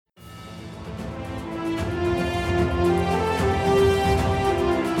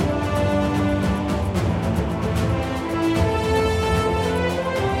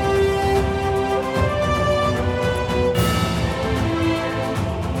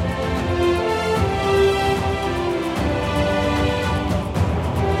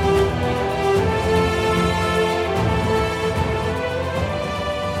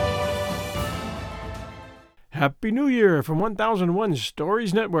Happy New Year from 1001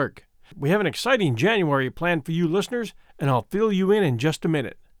 Stories Network. We have an exciting January planned for you listeners, and I'll fill you in just a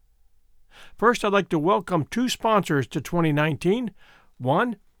minute. First, I'd like to welcome two sponsors to 2019.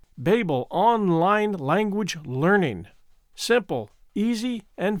 One, Babel Online Language Learning. Simple, easy,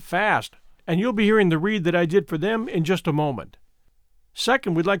 and fast. And you'll be hearing the read that I did for them in just a moment.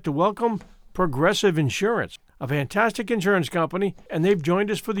 Second, we'd like to welcome Progressive Insurance, a fantastic insurance company, and they've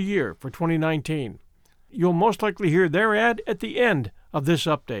joined us for the year for 2019. You'll most likely hear their ad at the end of this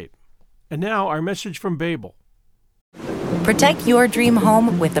update. And now, our message from Babel. Protect your dream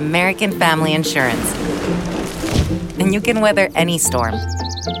home with American Family Insurance. And you can weather any storm.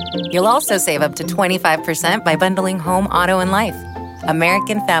 You'll also save up to 25% by bundling home, auto, and life.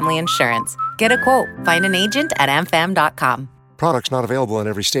 American Family Insurance. Get a quote. Find an agent at amfam.com. Products not available in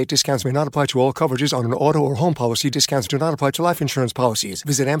every state. Discounts may not apply to all coverages on an auto or home policy. Discounts do not apply to life insurance policies.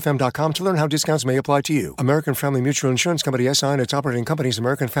 Visit amfam.com to learn how discounts may apply to you. American Family Mutual Insurance Company, SI, and its operating companies,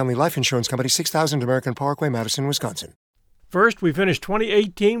 American Family Life Insurance Company, 6000 American Parkway, Madison, Wisconsin. First, we finished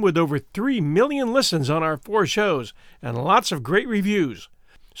 2018 with over 3 million listens on our 4 shows and lots of great reviews.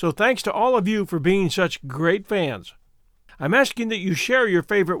 So thanks to all of you for being such great fans. I'm asking that you share your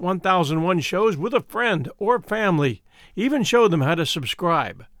favorite 1001 shows with a friend or family. Even show them how to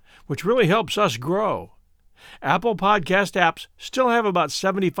subscribe, which really helps us grow. Apple Podcast apps still have about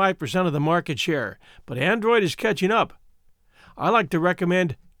 75% of the market share, but Android is catching up. I like to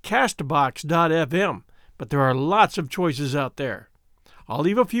recommend Castbox.fm, but there are lots of choices out there. I'll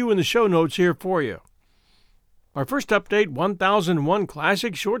leave a few in the show notes here for you. Our first update, 1001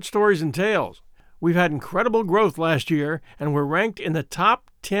 Classic Short Stories and Tales. We've had incredible growth last year, and we're ranked in the top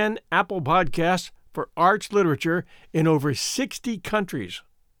 10 Apple Podcasts for arts literature in over 60 countries.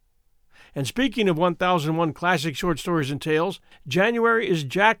 And speaking of 1001 Classic Short Stories and Tales, January is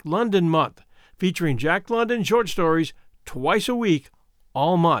Jack London Month, featuring Jack London short stories twice a week,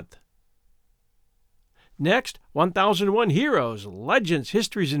 all month. Next, 1001 Heroes, Legends,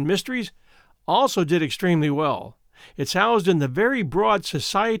 Histories, and Mysteries also did extremely well. It's housed in the very broad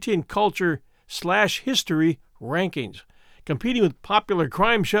Society and Culture/History rankings, competing with popular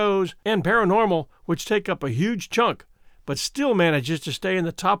crime shows and paranormal, which take up a huge chunk, but still manages to stay in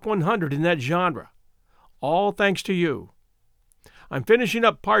the top 100 in that genre. All thanks to you. I'm finishing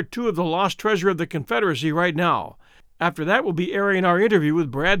up part 2 of The Lost Treasure of the Confederacy right now. After that, we'll be airing our interview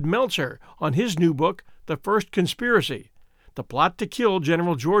with Brad Meltzer on his new book, The First Conspiracy, The Plot to Kill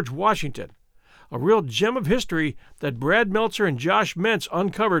General George Washington, a real gem of history that Brad Meltzer and Josh Mentz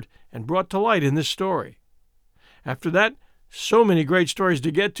uncovered and brought to light in this story. After that, so many great stories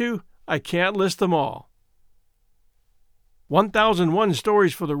to get to, I can't list them all. 1001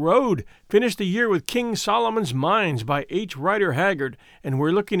 Stories for the Road finished the year with King Solomon's Mines by H. Rider Haggard, and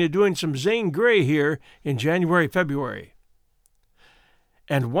we're looking at doing some Zane Grey here in January, February.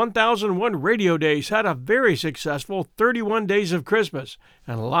 And 1001 Radio Days had a very successful 31 Days of Christmas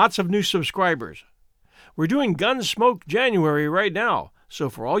and lots of new subscribers. We're doing Gunsmoke January right now, so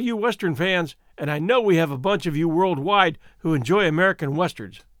for all you Western fans, and I know we have a bunch of you worldwide who enjoy American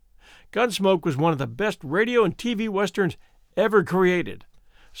Westerns, Gunsmoke was one of the best radio and TV Westerns ever created.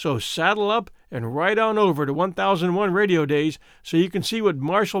 So saddle up and ride on over to 1001 Radio Days so you can see what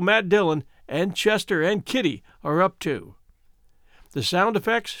Marshal Matt Dillon and Chester and Kitty are up to. The sound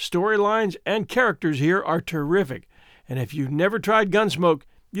effects, storylines, and characters here are terrific, and if you've never tried Gunsmoke,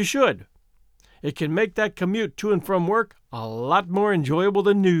 you should. It can make that commute to and from work a lot more enjoyable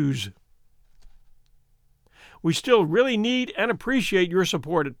than news. We still really need and appreciate your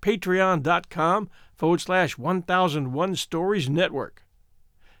support at patreon.com/1001 Stories Network.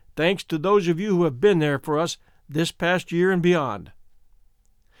 Thanks to those of you who have been there for us this past year and beyond.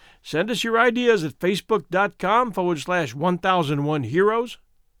 Send us your ideas at facebook.com/1001 Heroes,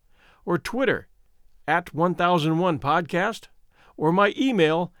 or Twitter @1001podcast, or my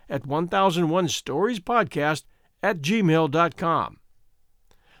email at 1001storiespodcast@gmail.com.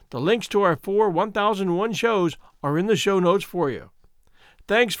 The links to our 4 1001 shows are in the show notes for you.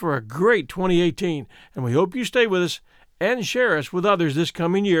 Thanks for a great 2018, and we hope you stay with us and share us with others this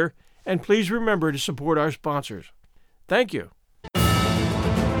coming year, and please remember to support our sponsors. Thank you.